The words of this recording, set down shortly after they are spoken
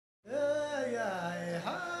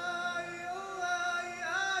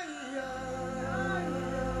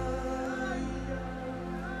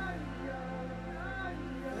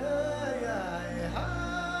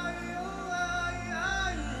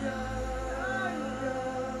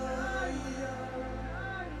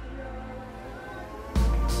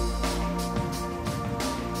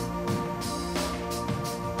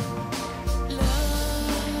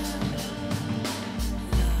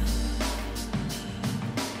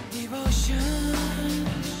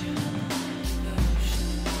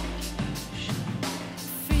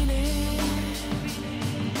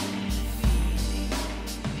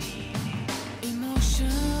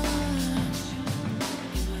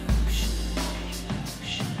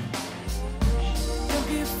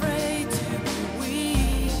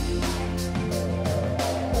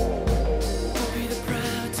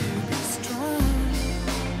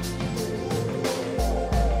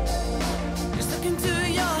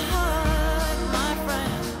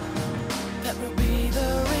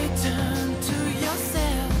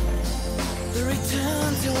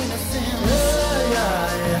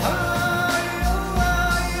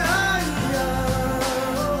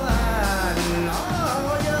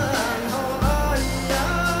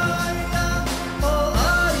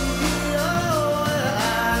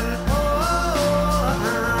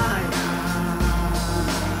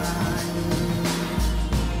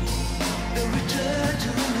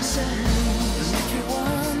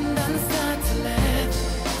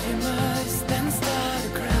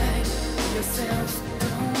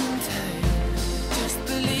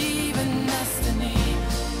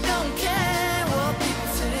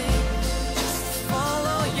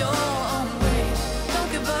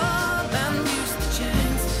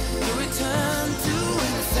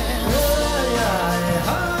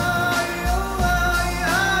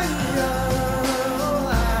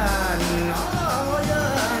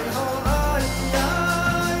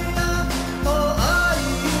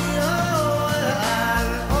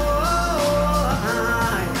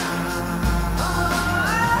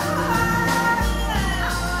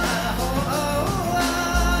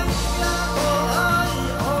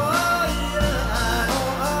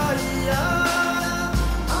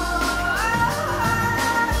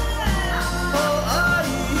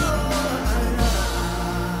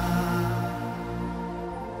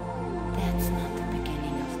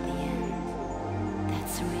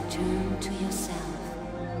return to yourself,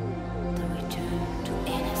 the return to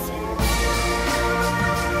innocence.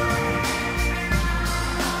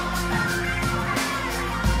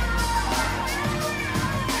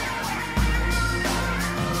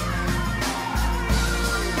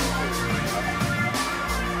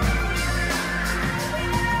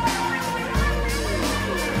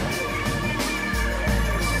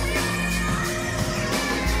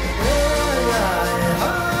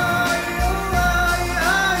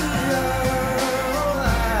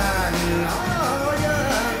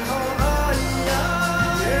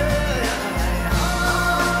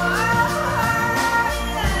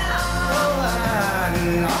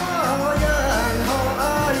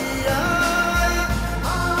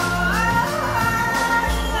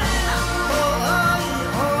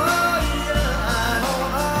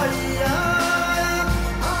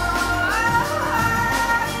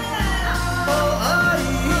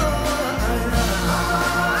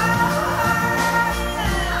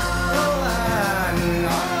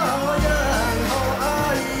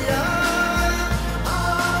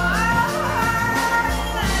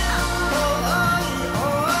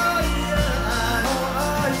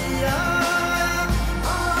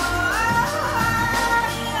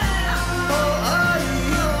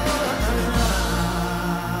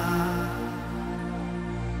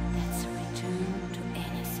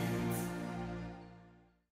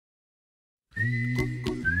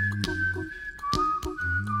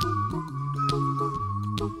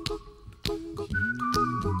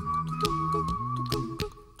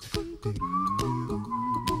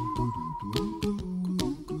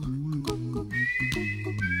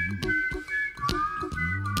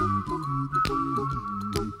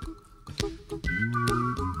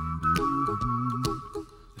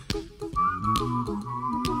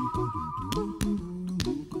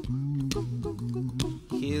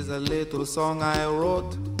 Here's a little song I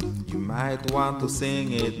wrote. You might want to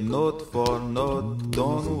sing it note for note.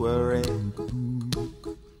 Don't worry,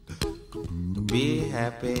 be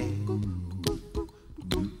happy.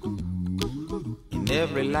 In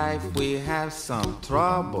every life we have some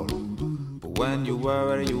trouble, but when you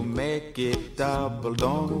worry you make it double.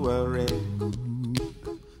 Don't worry,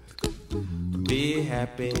 be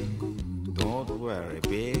happy. Don't worry,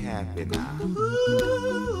 be happy now.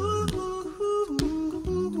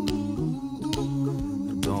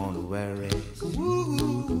 Don't worry,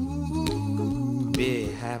 be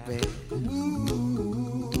happy.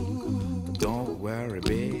 Don't worry,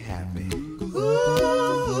 be happy.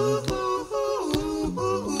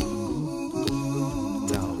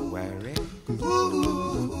 Don't worry,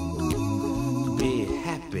 be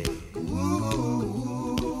happy.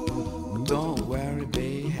 Don't worry,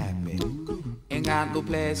 be happy. Ain't got no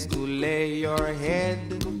place to lay your head.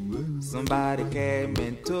 Somebody came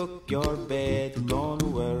and took your bed. Don't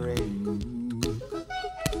worry,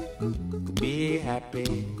 be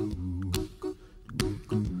happy.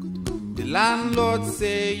 The landlord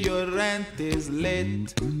say your rent is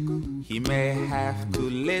late. He may have to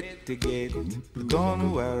litigate.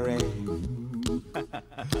 Don't worry,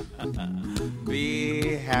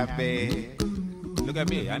 be happy. Look at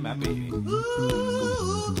me, I'm happy.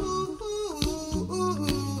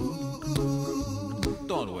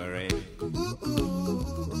 Don't worry,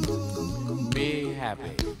 be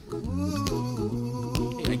happy.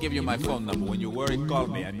 I give you my phone number. When you worry, call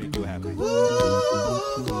me. I make you happy.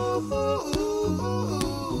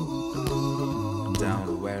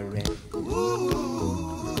 Don't worry,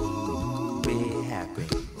 be happy.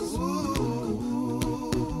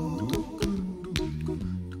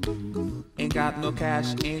 Ain't got no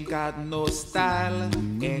cash, ain't got no style,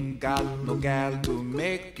 ain't got no gal to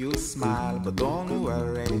make you smile. But don't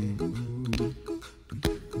worry,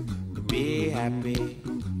 be happy.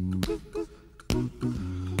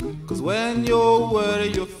 Cause when you worry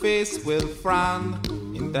your face will frown,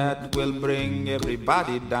 and that will bring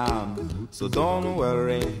everybody down. So don't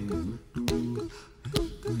worry,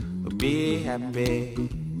 be happy.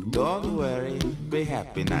 Don't worry, be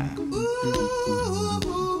happy now.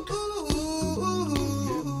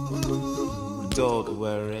 Don't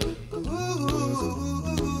worry,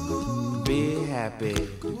 be happy.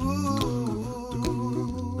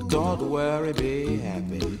 Don't worry, be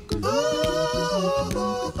happy.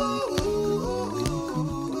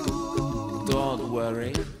 Don't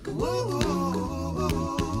worry,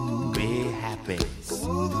 be happy.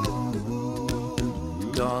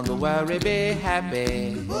 Don't worry, be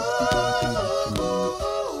happy.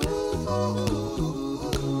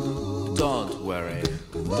 Don't worry,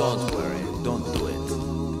 don't do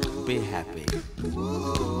it. Be happy.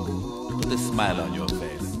 Put a smile on your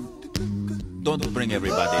face. Don't bring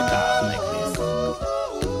everybody down like this.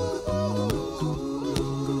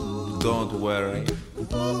 Don't worry.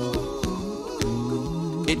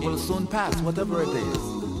 It will soon pass, whatever it is.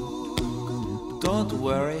 Don't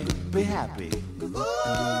worry, be happy.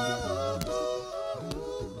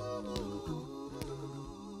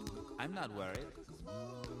 I'm not worried.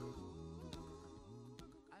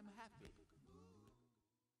 I'm happy.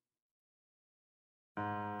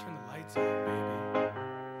 Turn the lights out, baby.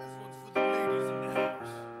 This one's for the ladies in the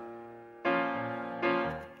house.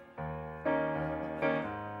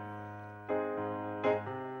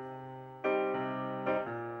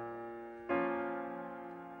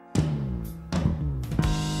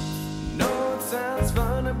 No, it sounds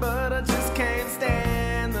funny, but I just can't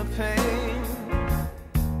stand the pain.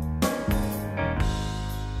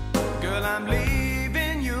 Girl, I'm leaving.